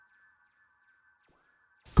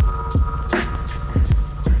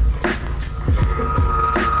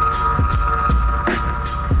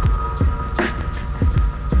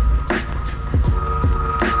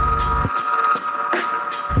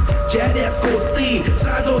кусты,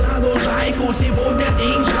 сразу на лужайку. Сегодня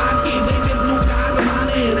день жаркий, выверну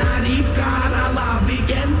карманы. Наливка орала,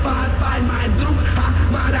 уикенд под пальмой. Друг,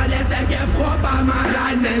 моралес, Европа,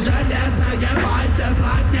 моральная, железная, пальцы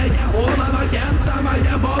плотнее. Олово, ген,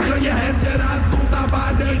 самое бодрое, все растут на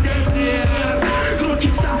паре.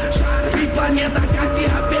 Крутится шар и планета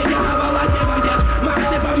Кассиопея, оволакивает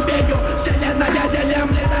Марс и Помпею. Вселенная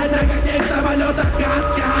делемлена, драготек самолета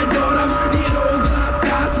каскадером. Миру глаз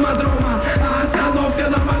космодрома, остановка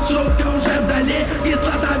на маршрутке уже вдали.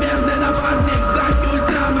 Кислота, верный напарник, зрак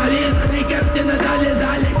ультрамарин. И картины дали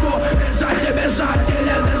далеко, бежать не бежать.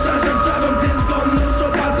 Елены шашет шавым клинком, ношу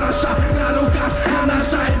потроша. На руках, на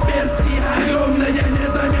ножа и перстни огромные,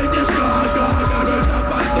 незаметные.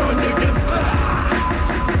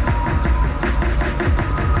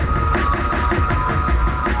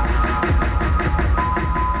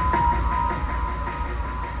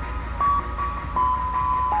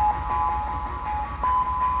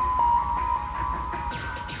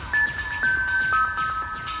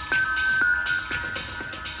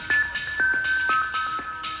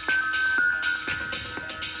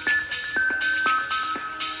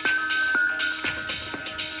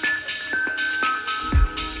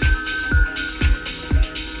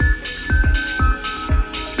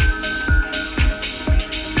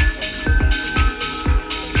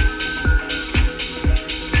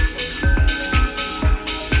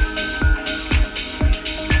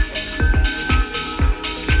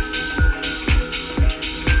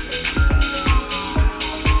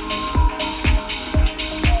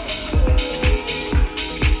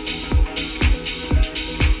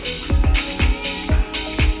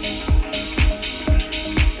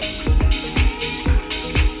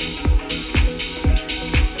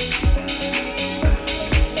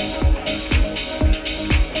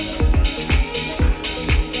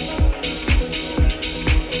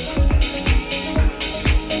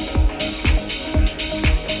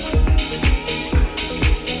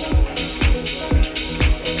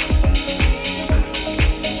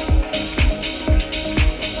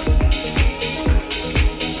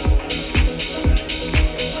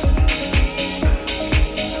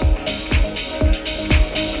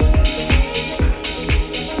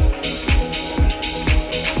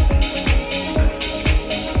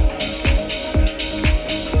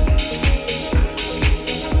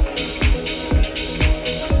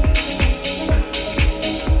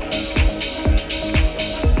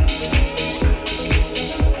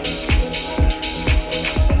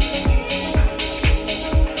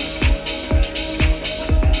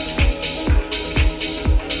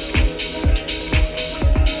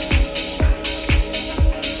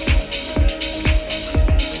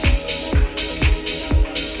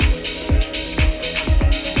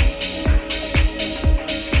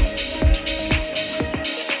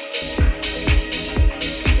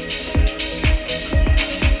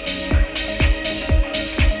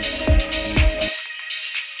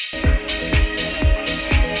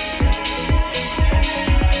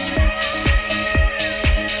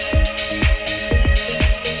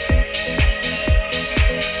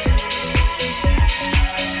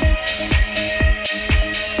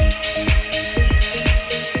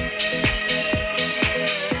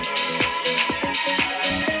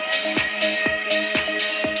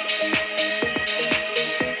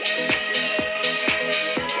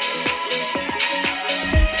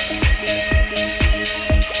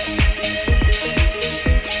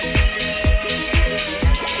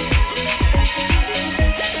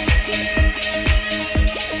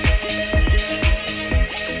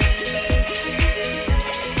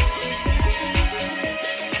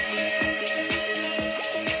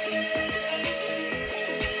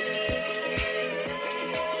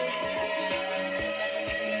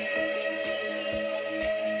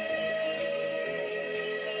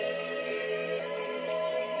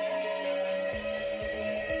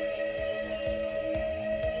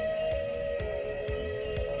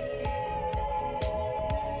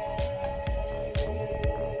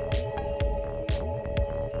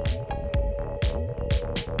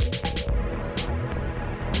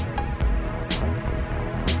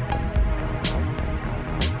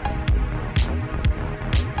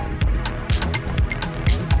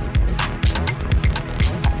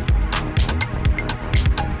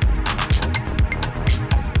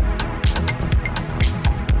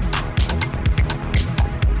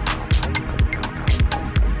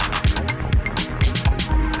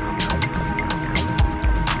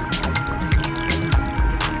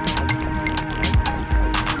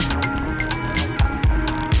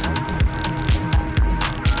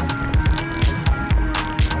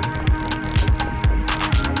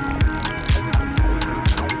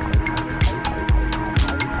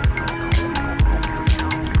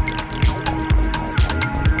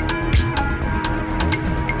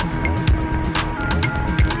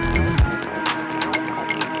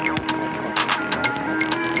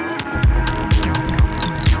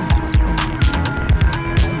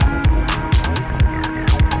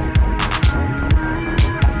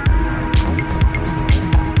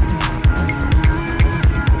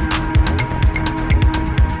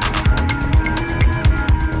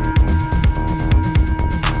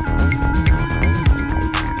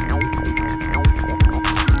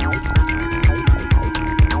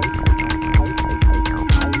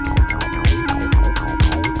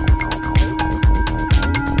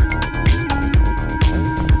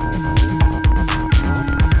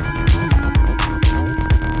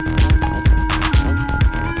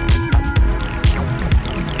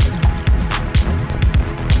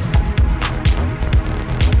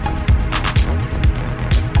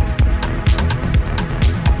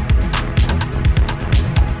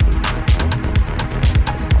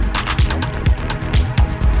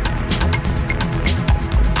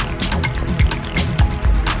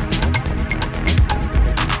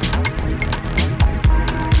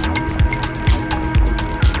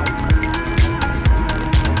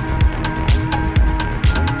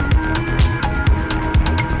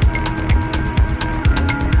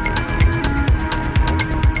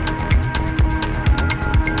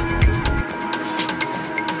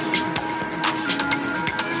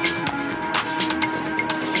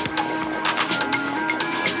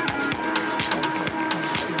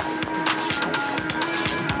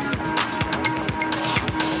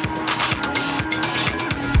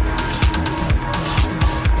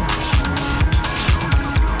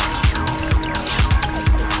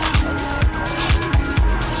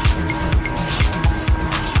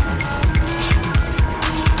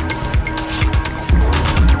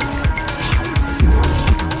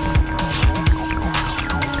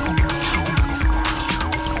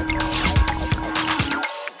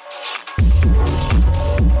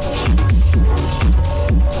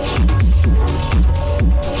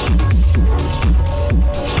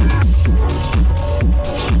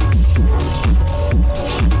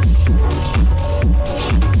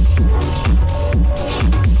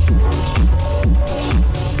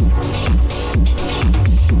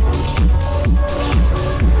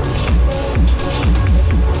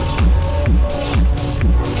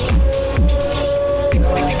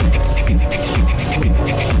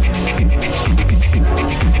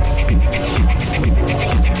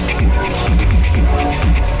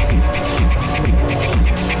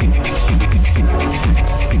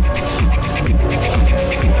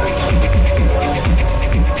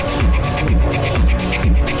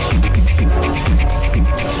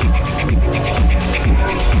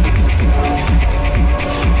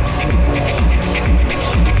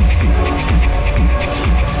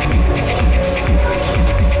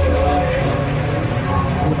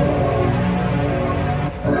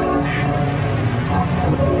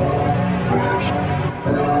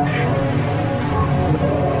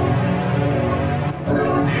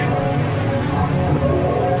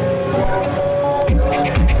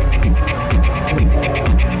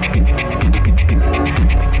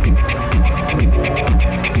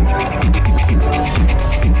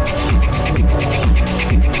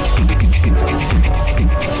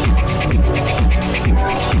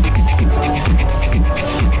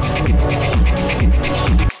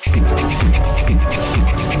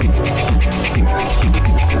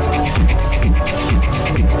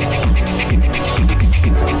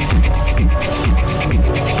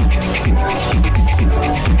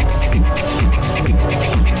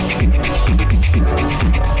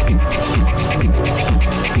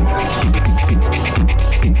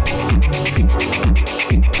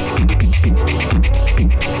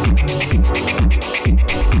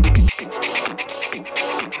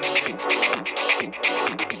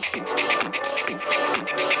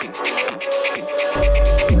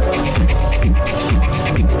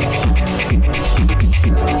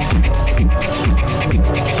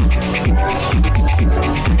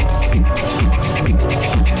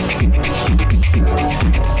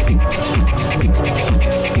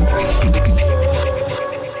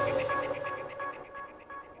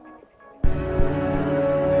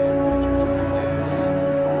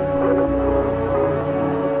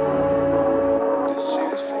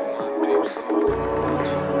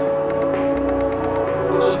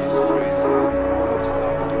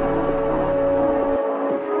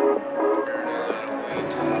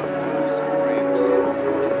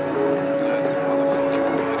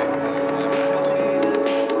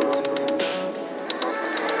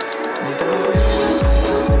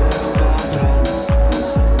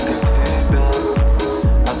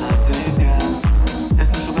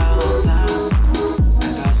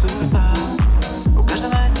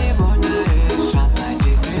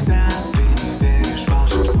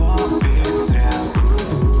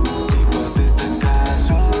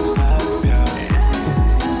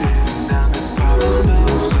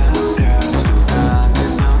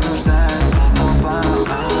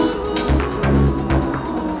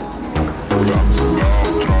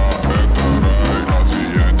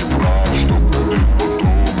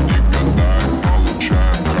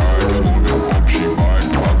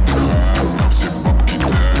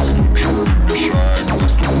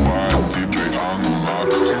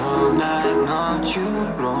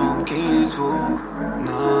 громкий звук,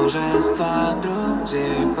 множество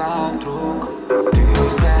друзей, подруг,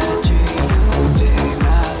 тысячи людей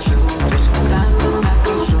нас ждут. Если на танце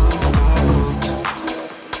накажу, что круто.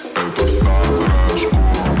 Это старая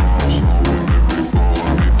школа, но с новыми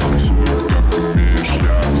приколами танцует, как умеешь.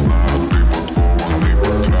 Я знаю, ты подкованный,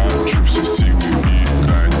 потрачу все силы и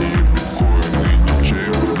крайние биткоины.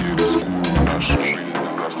 Ничем не рискую, наша жизнь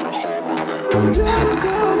застрахованы.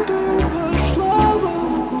 Детка, ты вошла во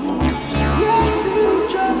вкус, я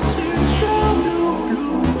сейчас тебя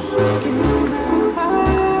влюблюсь. С кем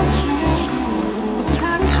твоя внешность?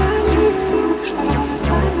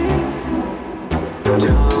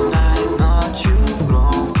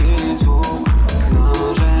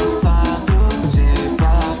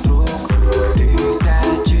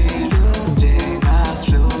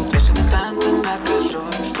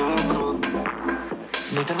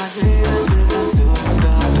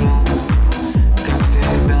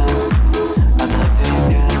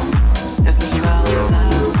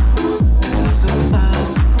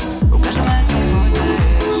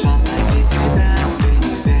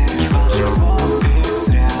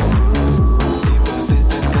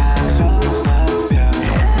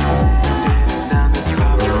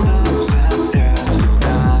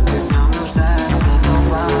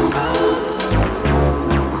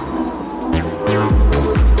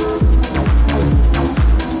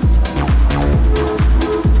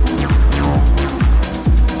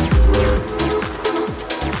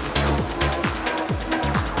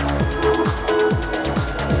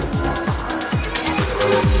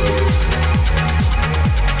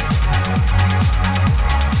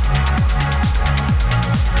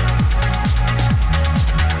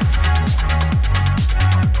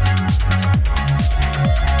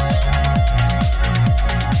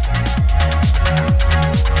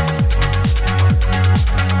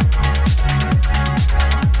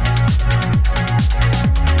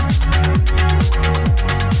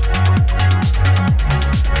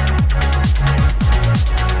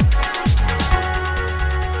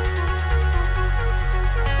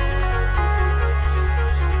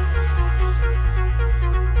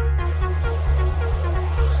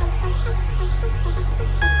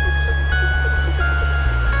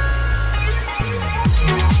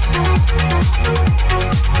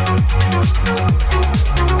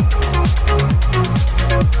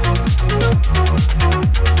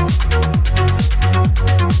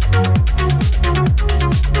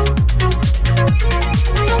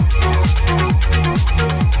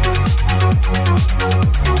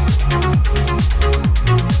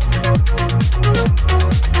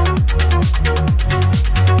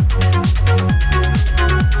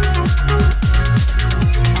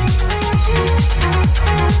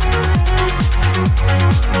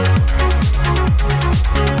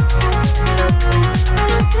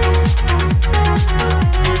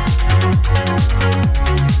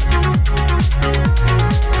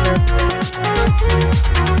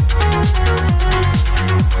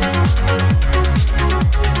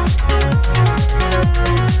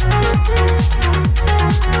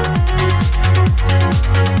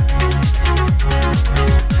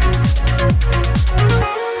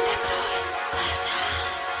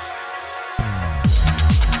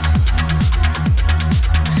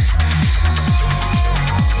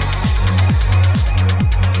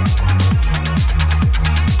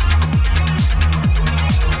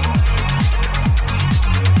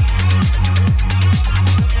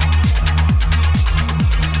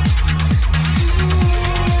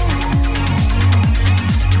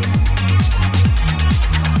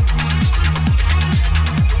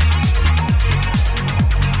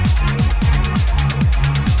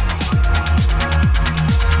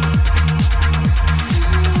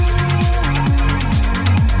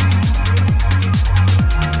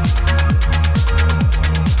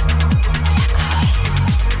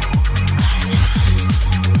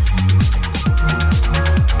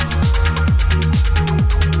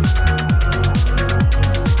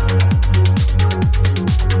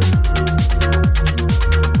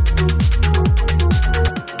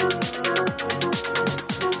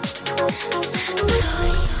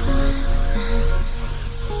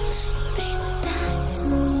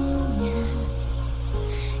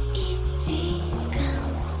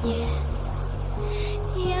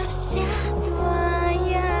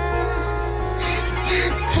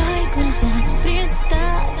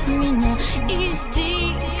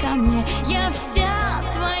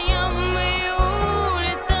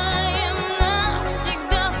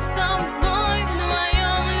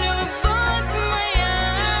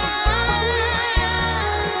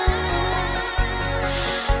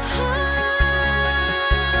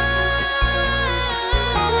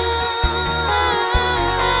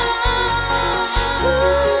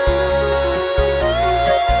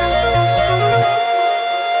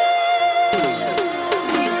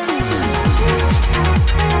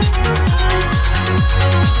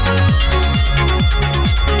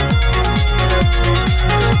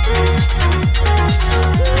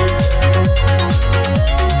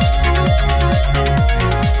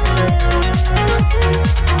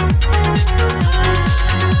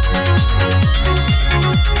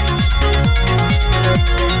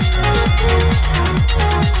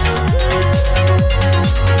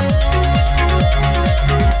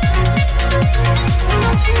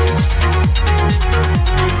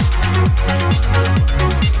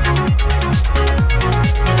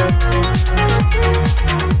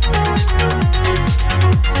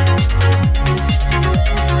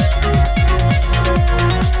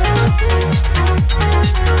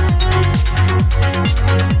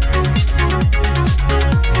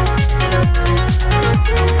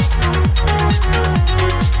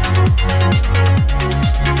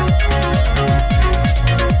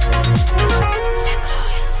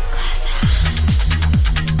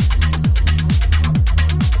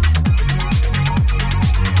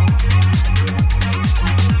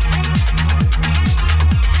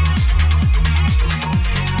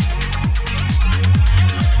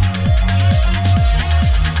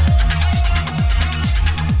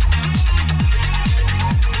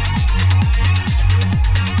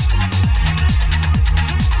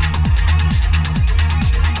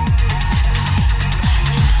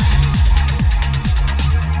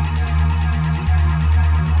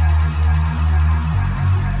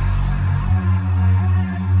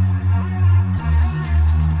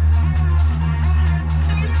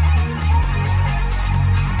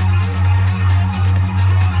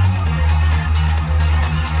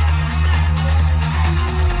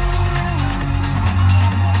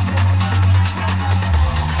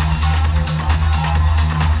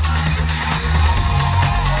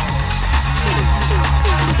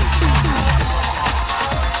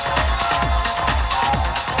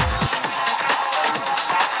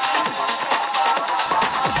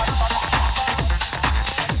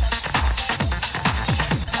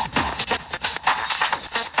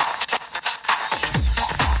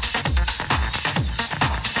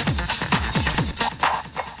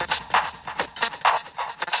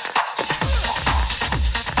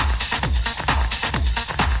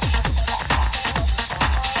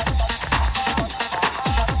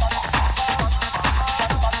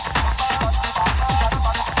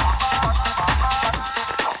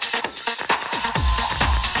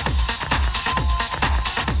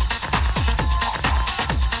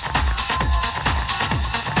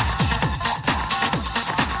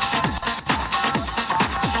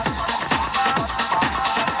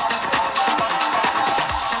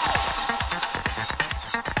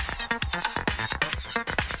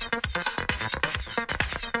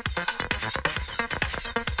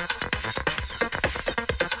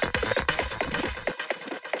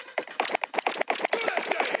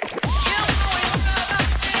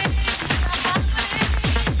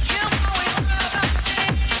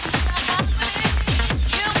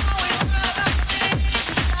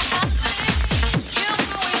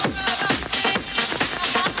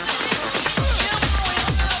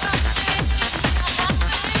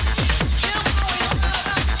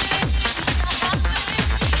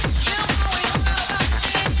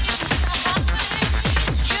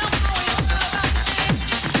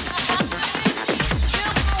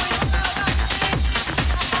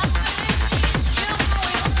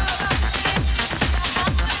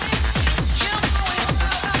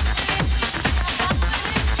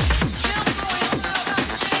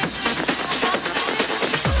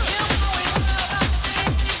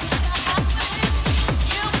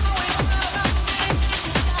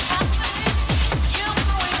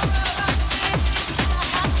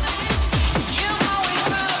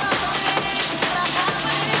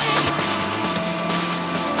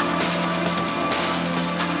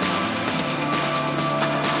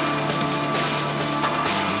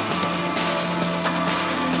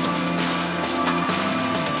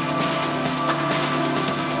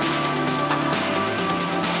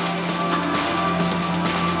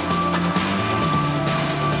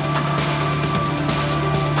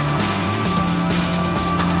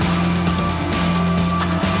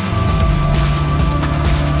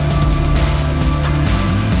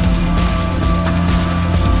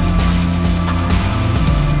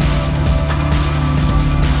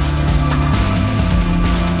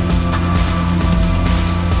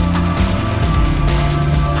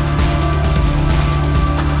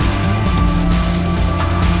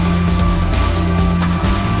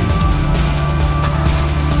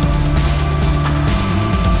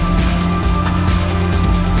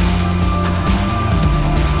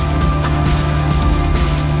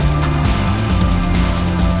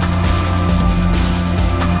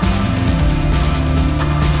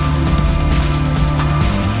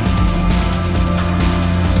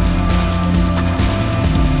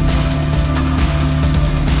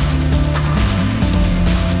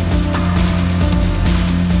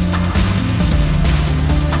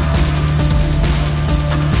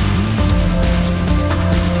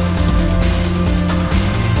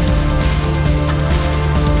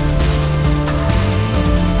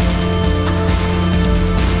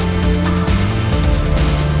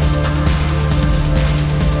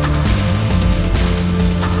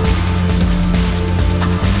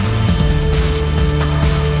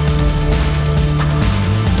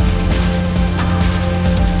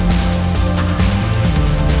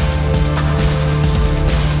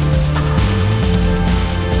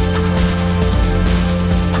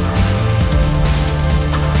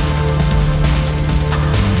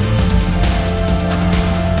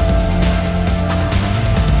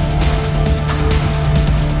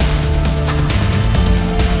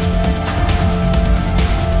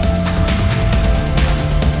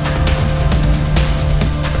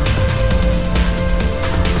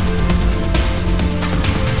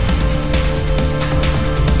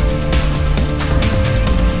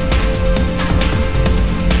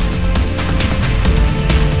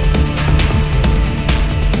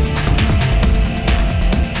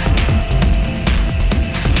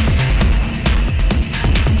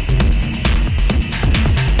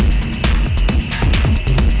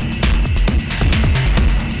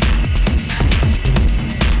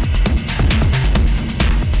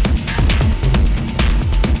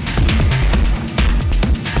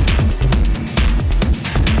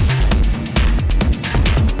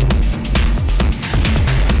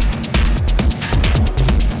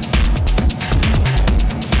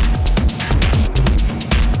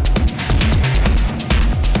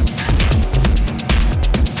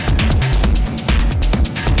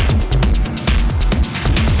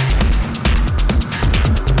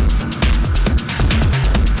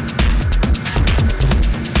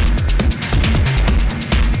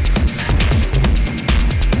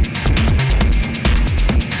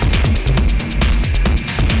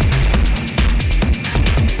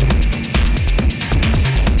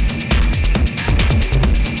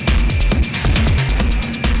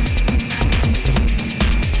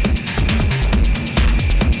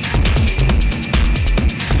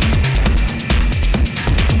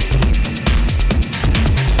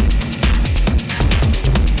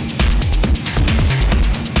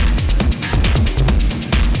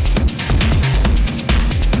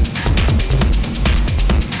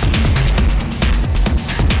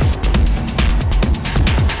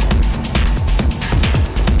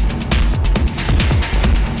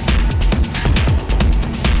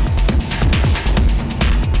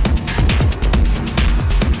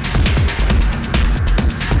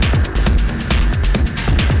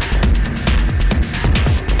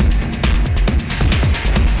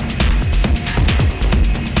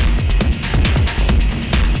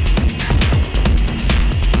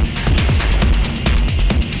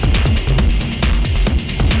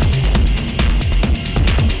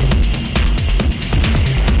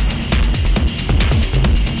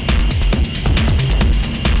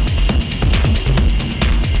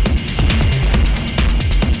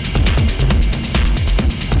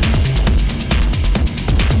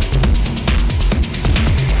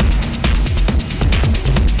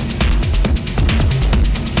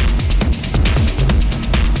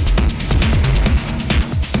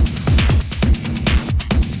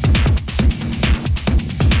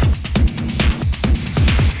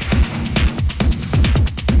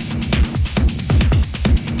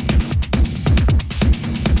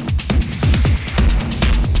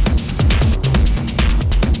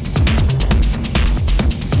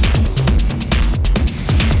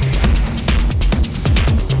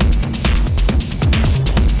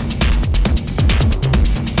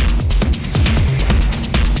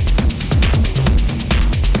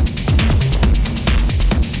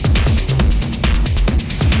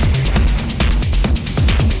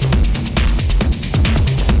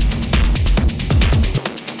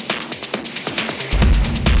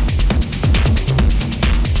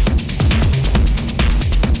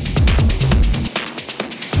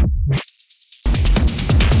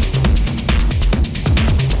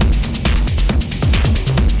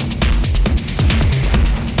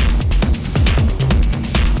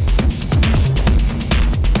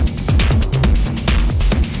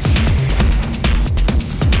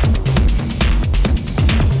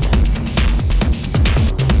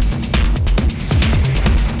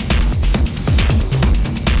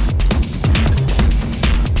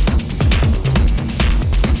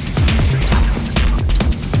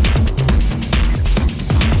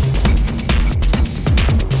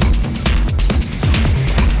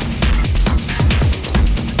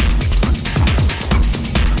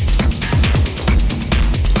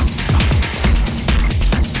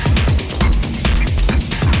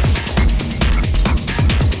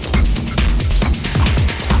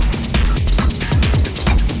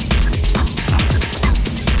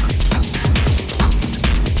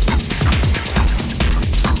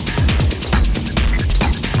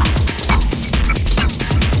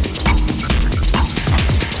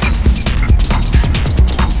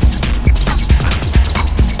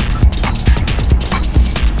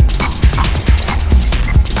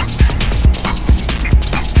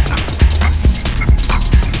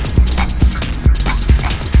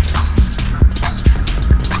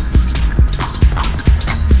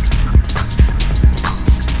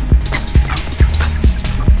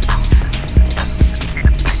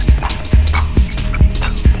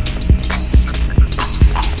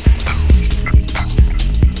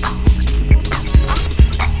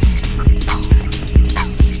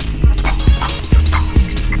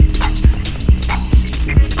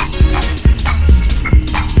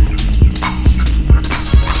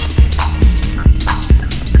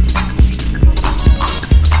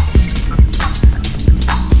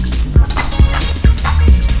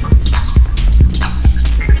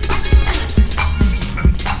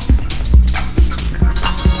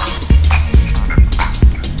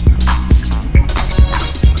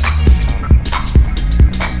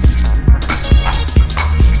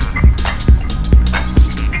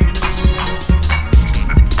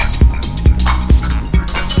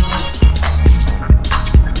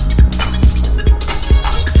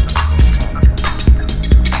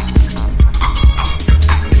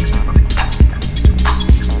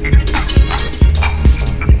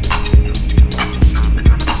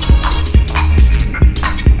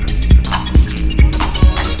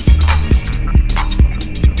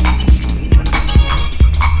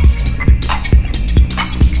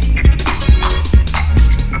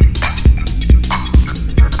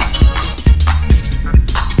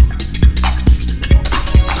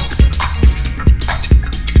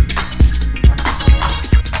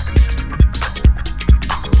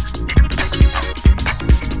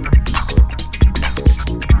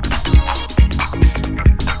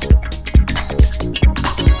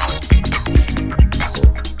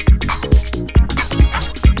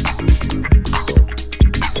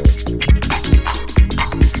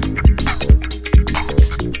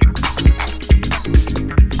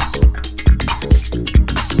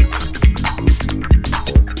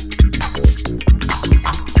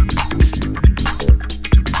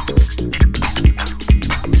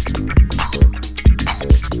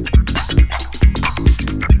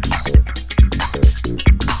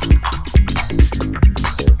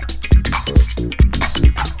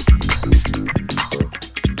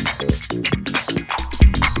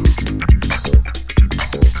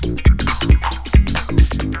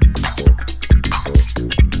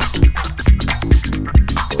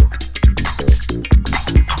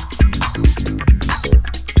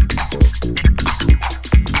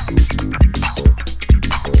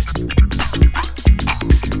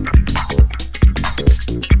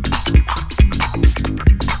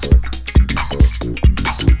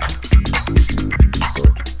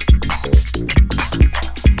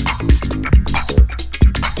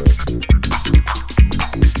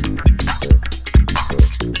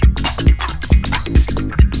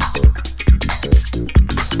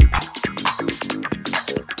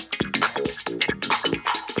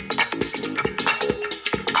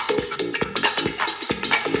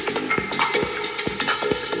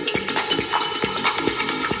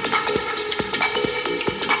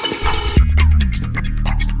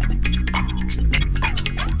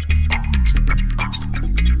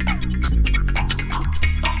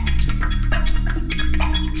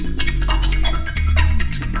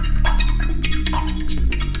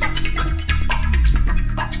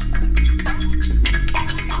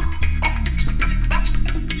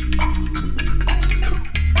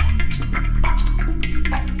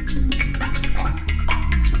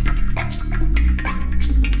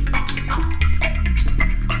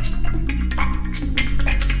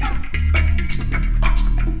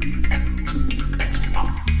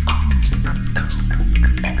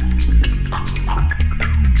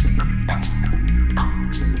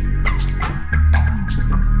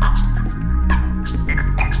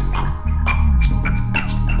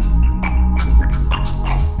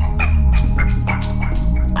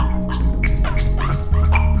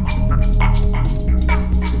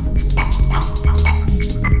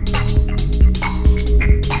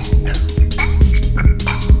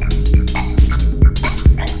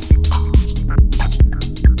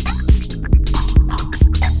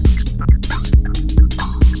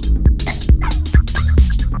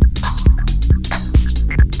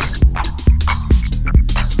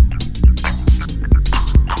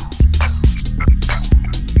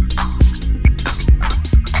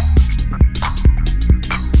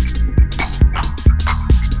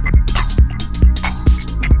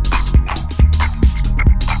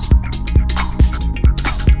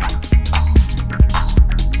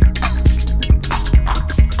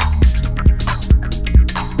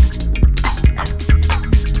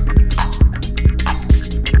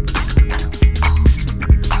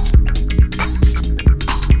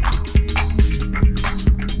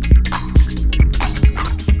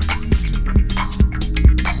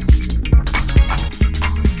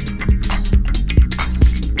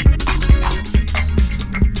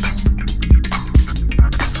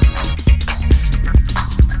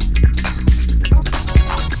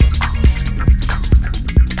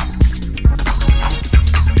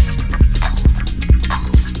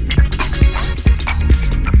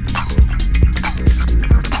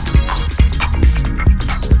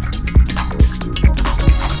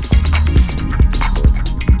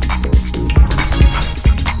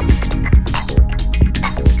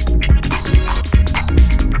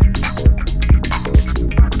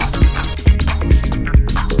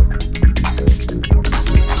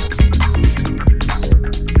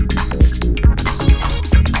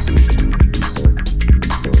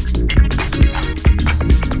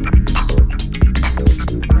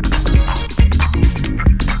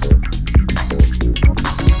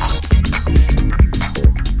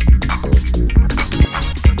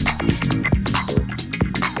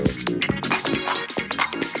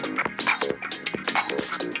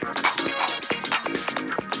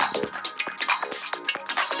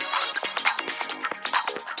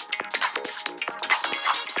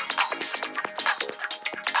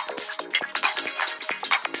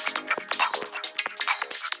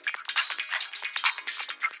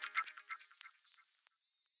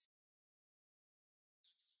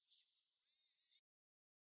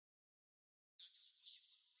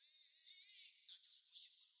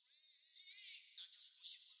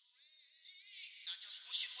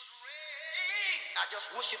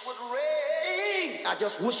 wish it would rain. I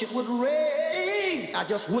just wish it would rain. I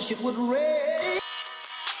just wish it would rain.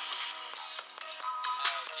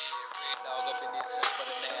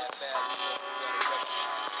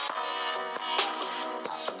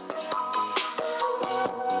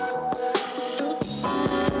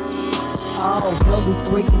 All hell is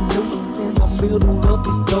breaking loose in the middle of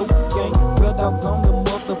this dope game. Real dogs on the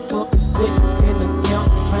motherfucking set in the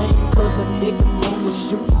campaign. Cause a nigga on the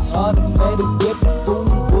shoot automatic weapon fool.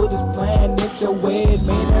 Bullets flying at your head,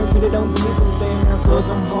 man, I really don't give a damn. Cause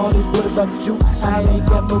I'm hard as what about you. I ain't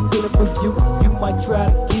got no feeling for you. You might try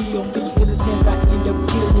to kill me, there's a chance I end up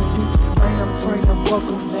killing you. Man, I'm trying to walk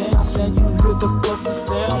them down, now you hear the fucking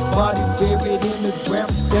sound. Body buried in the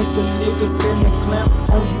ground, that's the niggas in the clown.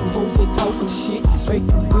 On you hoes that talking shit, make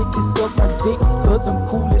you bitches suck my dick. Cause I'm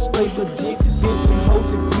cool and straight legit, bitchin'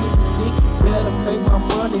 hoes and bitch dick. Better make my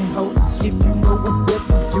money hoe, if you know what's best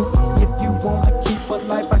for you. If you wanna keep a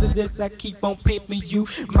life, I suggest I keep on pimping you.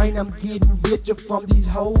 Man, I'm getting richer from these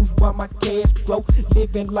hoes while my cash flow.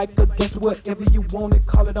 Living like a guess whatever you wanna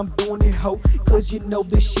call it, I'm doing it hoe. Cause you know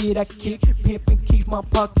the shit I kick, pimpin' keep my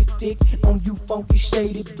pocket thick. On you funky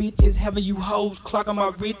shady bitches, having you hoes clocking my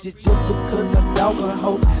riches. Just because I dog a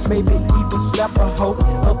hoe, maybe even slap a hoe.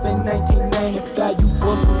 Up in 1995, you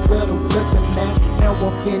bust a better recognize. Now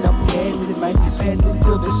I'm finna pass it, man, pass it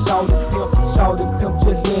to the shawty pimp. Shawty pimp,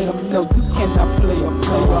 just let them know you cannot play a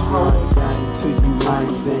hoe. To you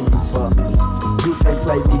minds and you busters, you can't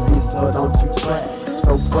play me this, so don't you try.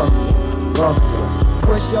 So fuck it.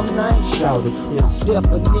 What's your name? Shout it, pimp.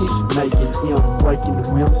 Definition. Making him, breaking the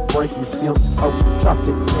rims, breaking simps. Oh, drop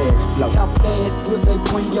that cash flow. How fast will they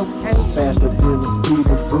bring your cane? Faster than a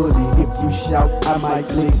speeding bullet. If you shout, I might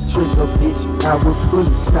click. Trick a bitch, I will pull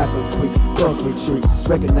it. Snap a quick, fuck retreat.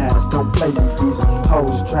 Recognize, don't play with this.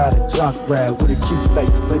 Hoes try to jock ride with a cute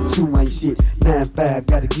face, but you ain't shit. 9-5,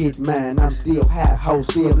 gotta get mine. I'm still high, hoes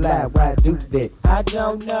still live. Why do that? I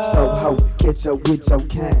don't know. So ho, catch up with your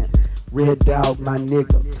kind. Red dog, my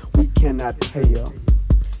nigga, we cannot pay her.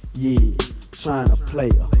 Yeah, tryna play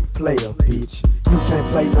her, bitch. You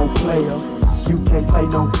can't play no player, you can't play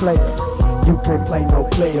no player. You can't play no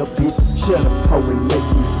player, bitch. Shut up, ho, and make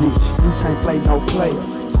me rich. You can't play no player,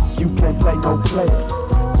 you can't play no player.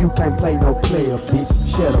 You can't play no player, bitch.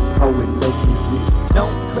 Shut up, ho, and make me rich.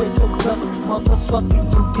 Don't press your cup,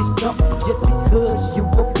 motherfucker, you get stumped. Just because you a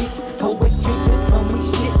bitch, ho, and treatment on me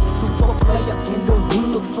shit. Super player in the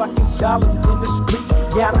hood, clocking dollars in the street.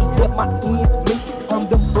 Gotta let my ends meet. I'm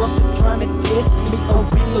the buster trying to test me. A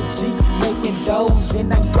real G, making dough. And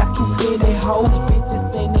I got too many hoes, bitches,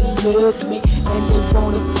 and they love me. And they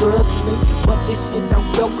wanna fuck me. But this shit don't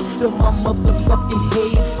welcome to my motherfucking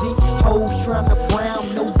head, G. Hoes tryna brown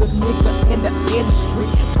nose a nigga in the industry.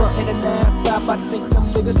 But in the 9-5, I think them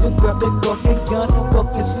niggas should grab their fucking gun.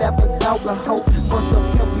 Fucking slap a dog a hoe. Bust a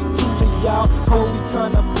pimp, we true to y'all. Hoes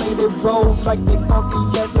tryna play their role like they funky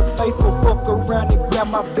as a faithful. Fuck around and grab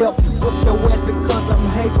my belt. Whoop your ass because I'm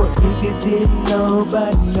hyper. If you didn't know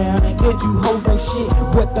by now that you hoes ain't shit.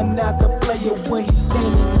 Recognize a player when he's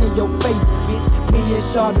standing in your face, bitch. Me and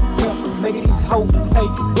Shawty Pimp, making these hoes pay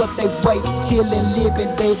what they wait. Chillin',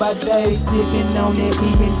 living day by day, sippin' on that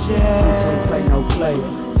You can't play no player,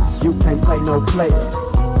 you can't play no player.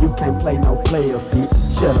 You can't play no player, bitch.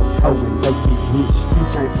 Shut up, ho, and make me rich. You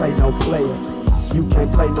can't play no player, you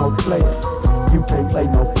can't play no player. You can't play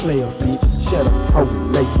no player, bitch. Shut up, ho,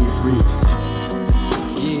 and make me rich.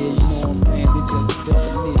 Yeah, you know what I'm saying? It's just a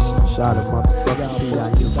definition. Shout out motherfucking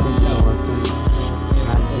P.I.U. You know what I'm saying?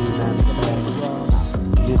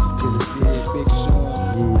 1995, Lips Tennessee. Yeah, Big Sean.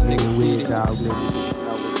 Yeah, nigga, Nigga weird Diddy. dog, nigga.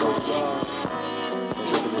 Know what's going on. Raw. So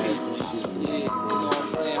recognize this shit. Yeah, you know what I'm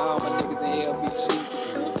saying? All my niggas in LBG.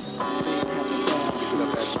 Big happy time.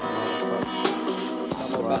 Look at this motherfucker.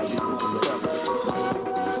 I'm about this motherfucker.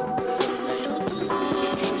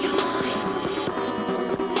 It's in your mind.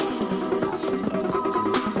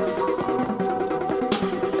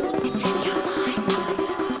 It's in your mind.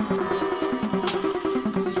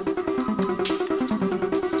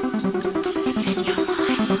 It's in your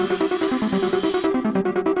mind.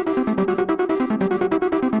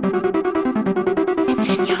 It's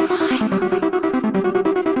in your mind.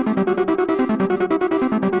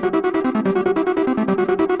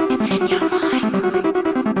 It's in your mind.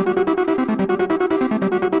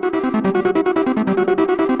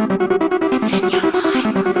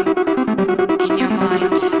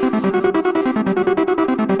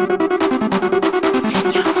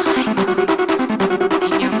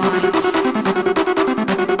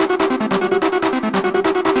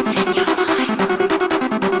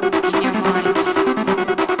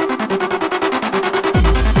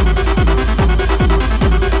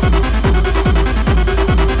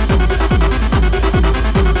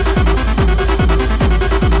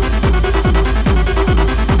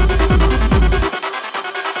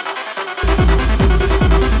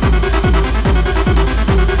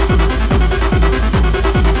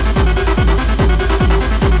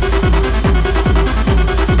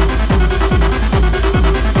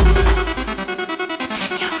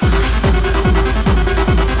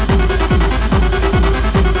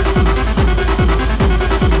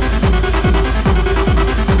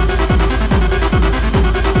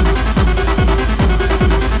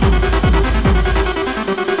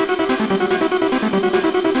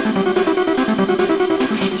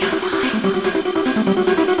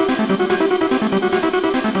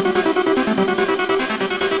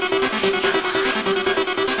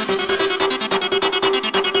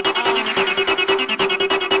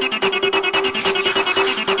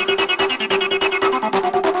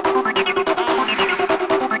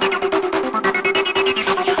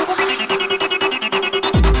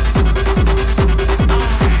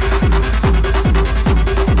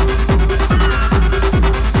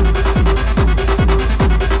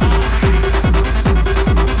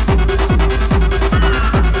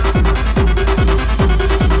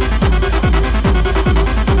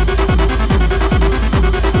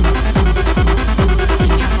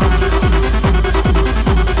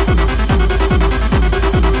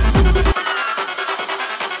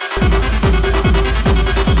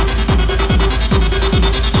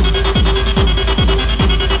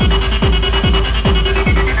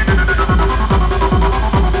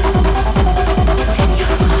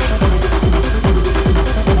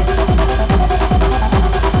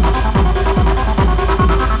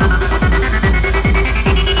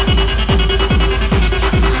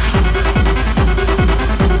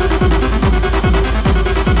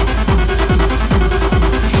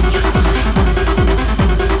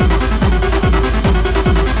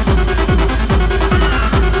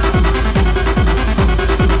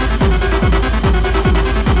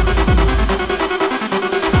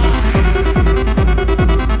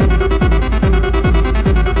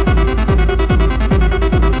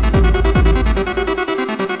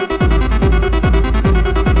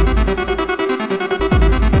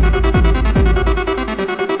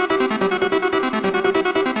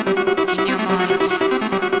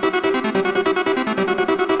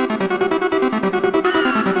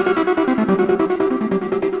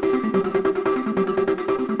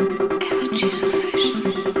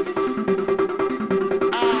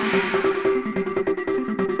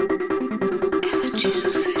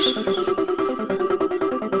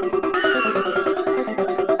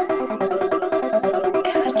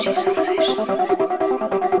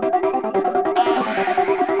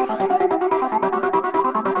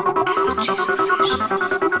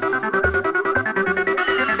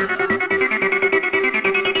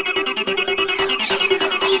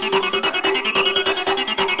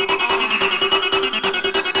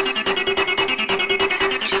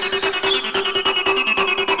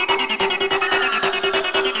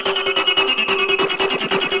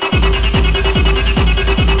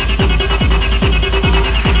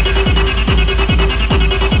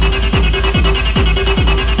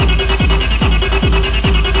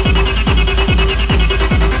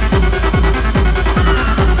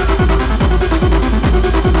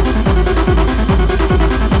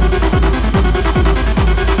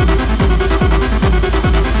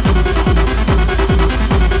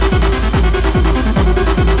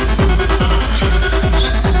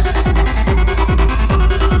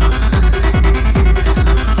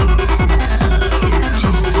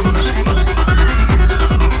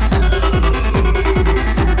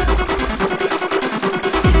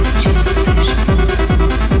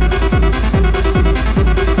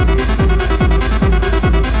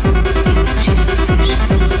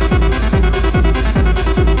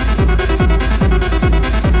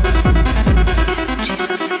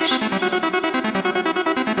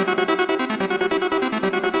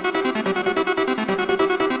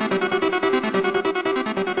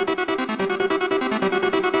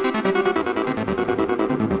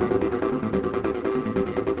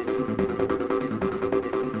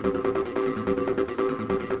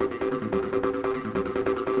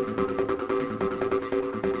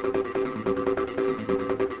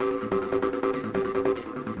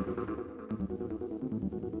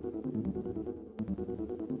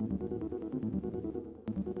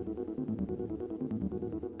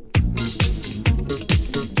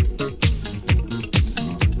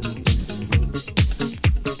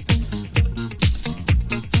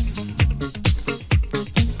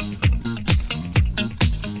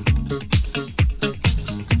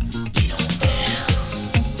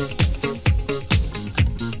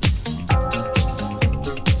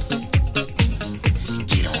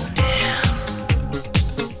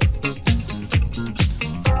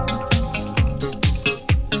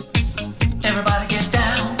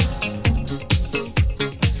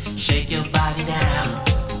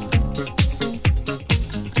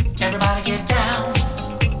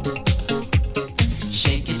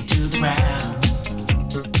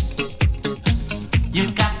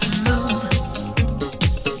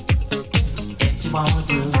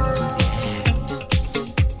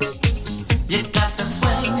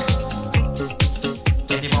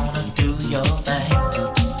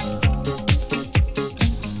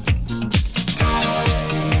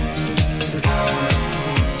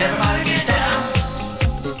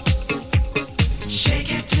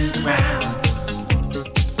 Shake it to the ground.